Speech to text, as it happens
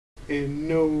and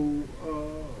no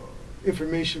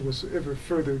information was ever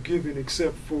further given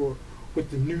except for what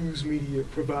the news media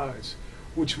provides,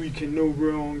 which we can no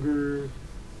longer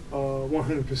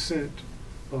 100%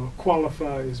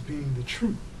 qualify as being the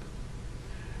truth.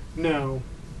 Now,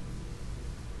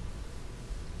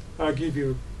 I'll give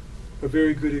you a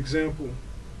very good example.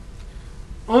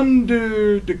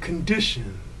 Under the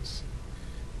conditions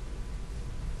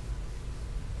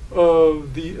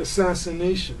of the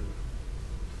assassination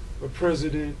of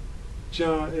President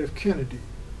John F. Kennedy,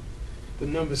 the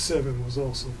number 7 was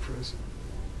also present.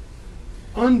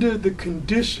 Under the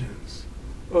conditions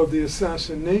of the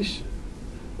assassination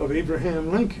of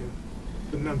Abraham Lincoln,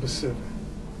 the number 7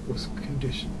 was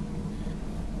conditioned.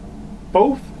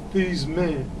 Both these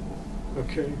men,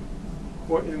 okay,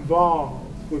 were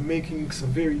involved with making some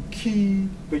very key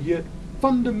but yet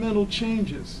fundamental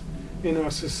changes in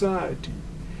our society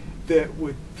that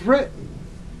would threaten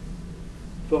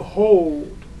the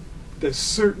hold that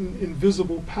certain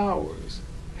invisible powers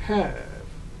have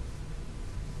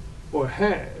or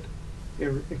had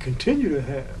and continue to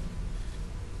have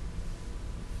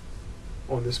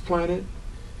on this planet,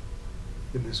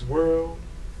 in this world,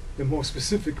 and more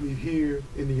specifically here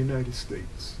in the United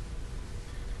States.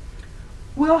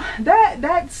 Well,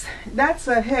 that's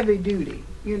a heavy duty.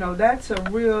 You know, that's a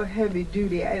real heavy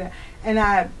duty. And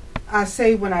I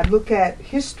say when I look at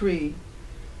history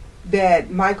that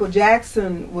Michael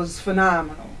Jackson was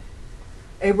phenomenal.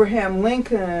 Abraham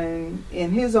Lincoln,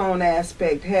 in his own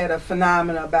aspect, had a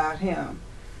phenomena about him.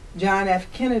 John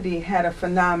F. Kennedy had a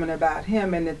phenomena about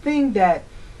him. And the thing that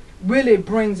really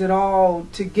brings it all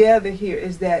together here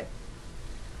is that,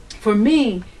 for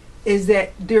me, is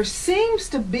that there seems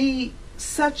to be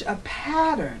such a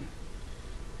pattern.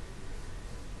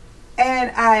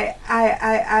 And I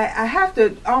have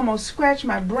to almost scratch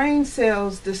my brain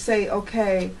cells to say,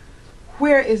 okay,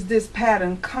 where is this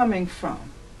pattern coming from?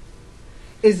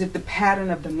 Is it the pattern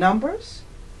of the numbers?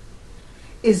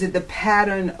 Is it the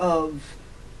pattern of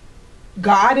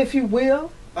God, if you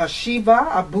will? A Shiva,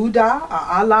 a Buddha,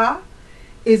 a Allah?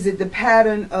 Is it the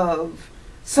pattern of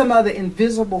some other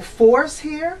invisible force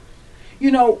here? You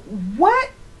know,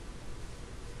 what,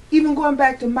 even going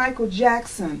back to Michael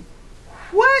Jackson,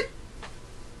 what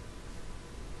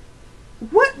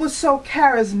was so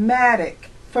charismatic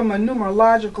from a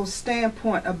numerological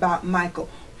standpoint about Michael?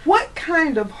 What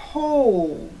kind of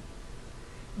hold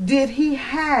did he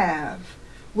have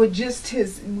with just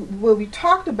his, well, we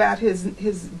talked about his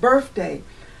birthday,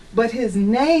 but his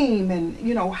name, and,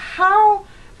 you know, how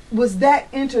was that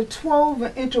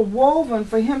interwoven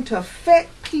for him to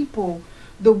affect people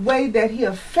the way that he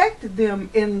affected them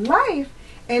in life?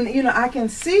 And, you know, I can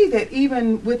see that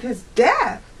even with his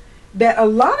death, that a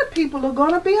lot of people are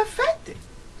going to be affected.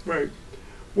 Right.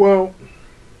 Well,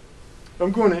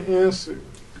 I'm going to answer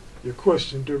your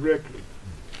question directly.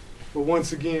 But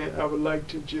once again, I would like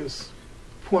to just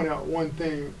point out one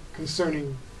thing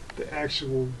concerning the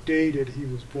actual day that he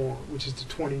was born, which is the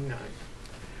 29th.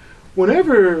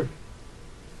 Whenever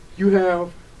you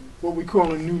have what we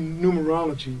call in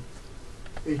numerology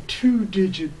a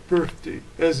 2-digit birthday,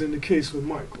 as in the case with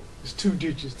Michael, it's 2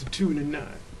 digits, the 2 and the 9.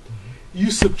 You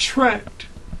subtract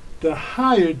the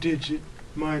higher digit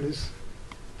minus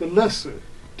the lesser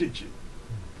digit.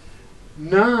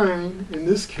 9 in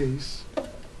this case, all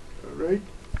right,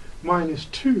 minus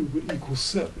 2 would equal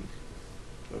 7.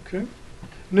 Okay?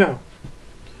 Now,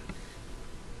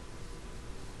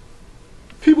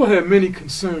 people have many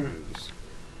concerns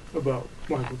about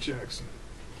Michael Jackson.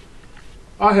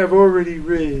 I have already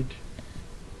read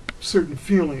certain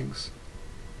feelings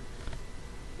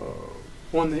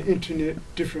on the internet,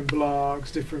 different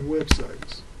blogs, different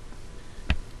websites.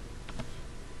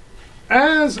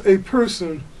 As a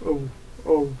person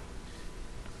of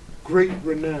great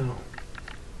renown,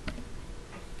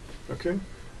 okay,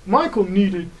 Michael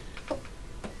needed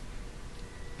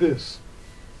this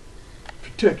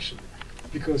protection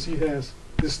because he has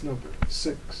this number,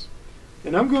 6.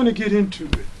 And I'm going to get into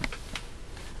it.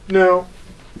 Now,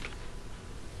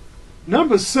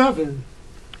 number 7,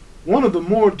 one of the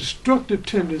more destructive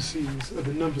tendencies of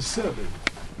the number 7,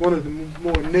 one of the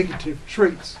more negative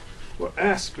traits or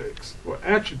aspects or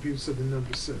attributes of the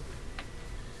number 7,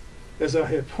 as I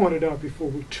had pointed out before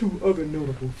with 2 other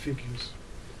notable figures,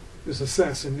 is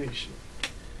assassination.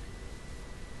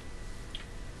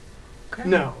 Okay.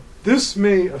 Now, this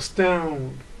may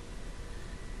astound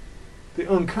the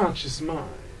unconscious mind,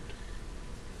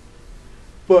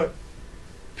 but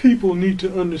people need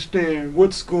to understand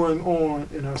what's going on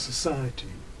in our society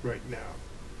right now.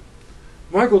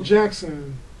 Michael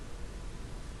Jackson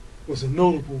was a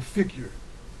notable figure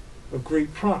of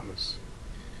great promise.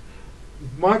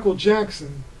 Michael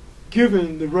Jackson,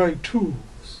 given the right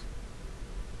tools,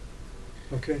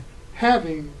 okay,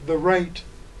 having the right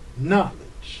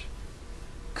knowledge,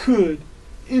 could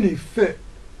in effect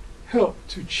help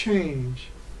to change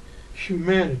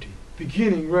humanity,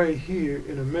 beginning right here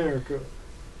in America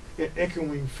and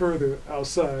echoing further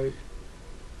outside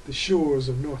the shores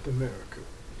of North America.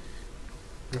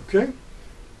 Okay?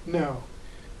 Now,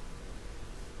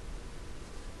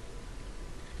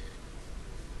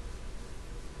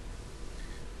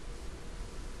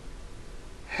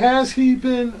 has he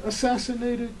been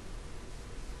assassinated?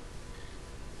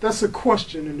 That's a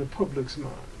question in the public's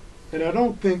mind. And I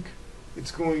don't think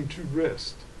it's going to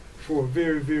rest for a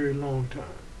very, very long time.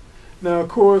 Now, of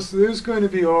course, there's going to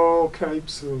be all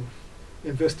types of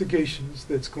investigations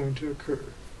that's going to occur.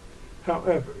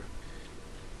 However,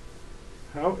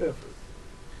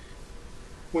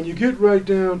 when you get right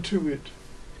down to it,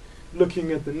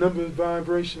 looking at the number of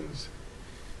vibrations,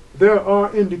 there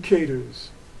are indicators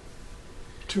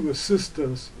to assist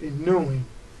us in knowing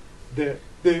that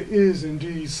there is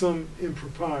indeed some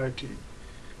impropriety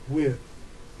with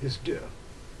his death.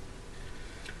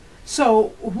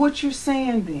 So what you're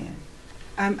saying then,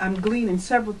 I'm gleaning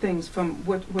several things from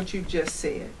what you just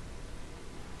said.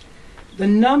 The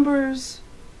numbers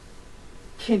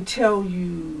can tell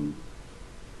you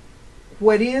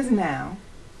what is now.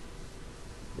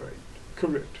 Right.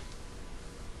 Correct.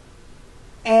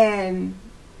 And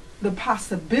the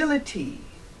possibility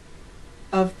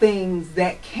of things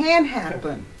that can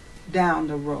happen down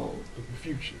the road. In the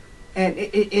future. And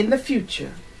in the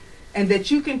future. And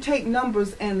that you can take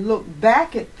numbers and look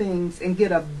back at things and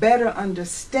get a better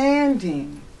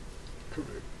understanding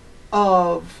Correct.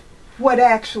 of what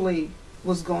actually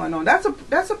was going on. That's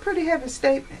a pretty heavy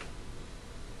statement.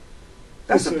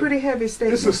 That's a pretty heavy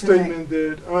statement. It's a statement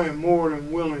that I am more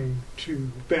than willing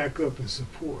to back up and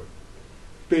support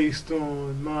based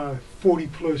on my 40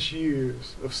 plus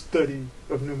years of study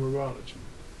of numerology.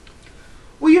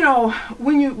 Well, you know,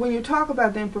 when you talk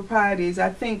about the improprieties, I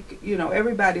think, you know,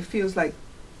 everybody feels like,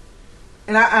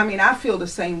 and I mean, I feel the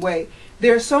same way.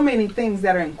 There are so many things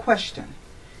that are in question.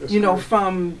 That's you know, correct.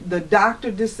 From the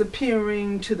doctor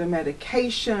disappearing to the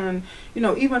medication, you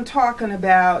know, even talking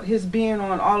about his being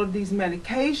on all of these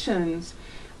medications,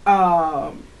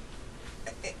 and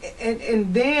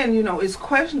then, you know, it's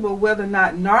questionable whether or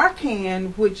not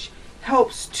Narcan, which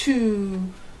helps to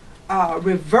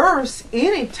reverse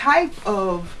any type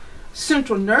of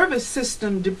central nervous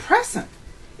system depressant,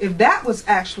 if that was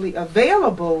actually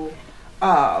available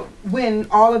when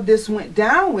all of this went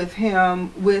down with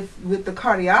him, with the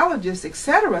cardiologist,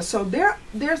 etc. So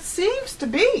there seems to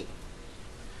be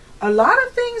a lot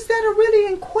of things that are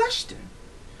really in question.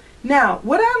 Now,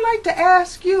 what I'd like to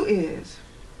ask you is,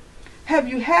 have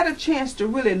you had a chance to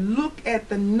really look at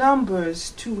the numbers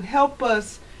to help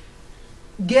us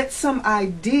get some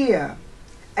idea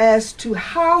as to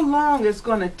how long it's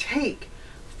going to take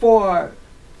for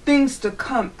things to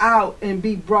come out and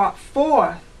be brought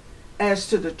forth as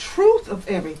to the truth of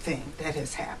everything that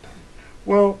has happened?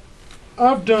 Well,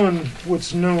 I've done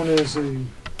what's known as a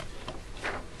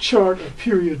chart of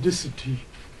periodicity.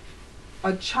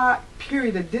 A chart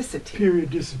periodicity?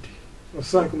 Periodicity, a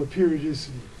cycle of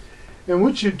periodicity. And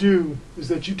what you do is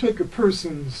that you take a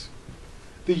person's,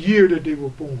 the year that they were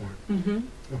born,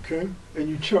 okay, and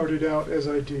you chart it out as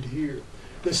I did here.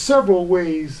 There's several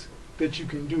ways that you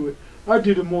can do it. I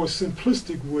did a more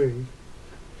simplistic way.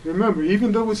 Remember,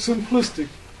 even though it's simplistic,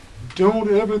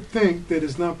 don't ever think that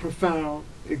it's not profound,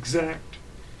 exact,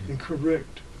 and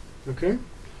correct, okay?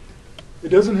 It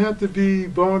doesn't have to be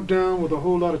bogged down with a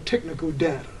whole lot of technical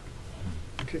data,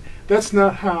 okay? That's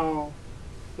not how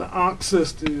the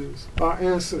ancestors, our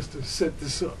ancestors, set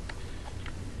this up.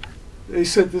 They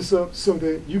set this up so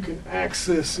that you can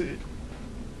access it,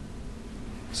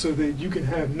 so that you can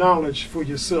have knowledge for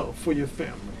yourself, for your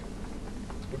family.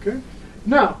 Okay?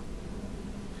 Now,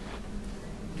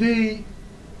 the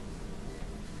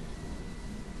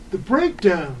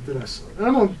breakdown that I saw, and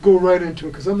I'm going to go right into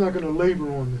it because I'm not going to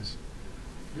labor on this.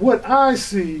 What I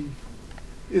see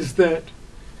is that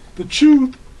the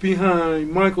truth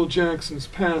behind Michael Jackson's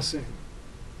passing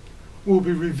will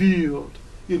be revealed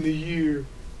in the year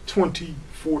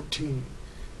 2014.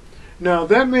 Now,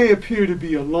 that may appear to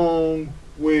be a long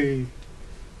way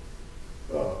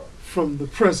from the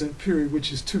present period,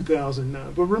 which is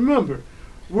 2009. But remember,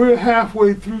 we're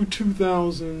halfway through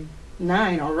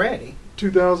 2009 already.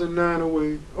 2009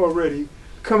 away already,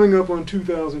 coming up on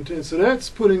 2010. So that's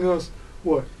putting us,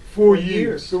 what, 4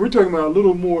 years. So we're talking about a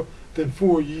little more than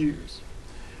 4 years.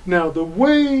 Now, the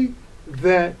way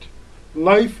that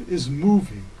life is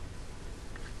moving,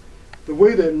 the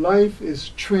way that life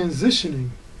is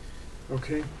transitioning,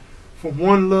 okay, from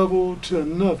one level to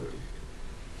another.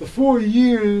 The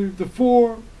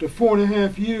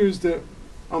 4.5 years that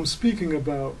I'm speaking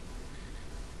about,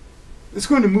 it's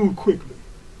going to move quickly,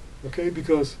 okay,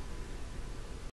 because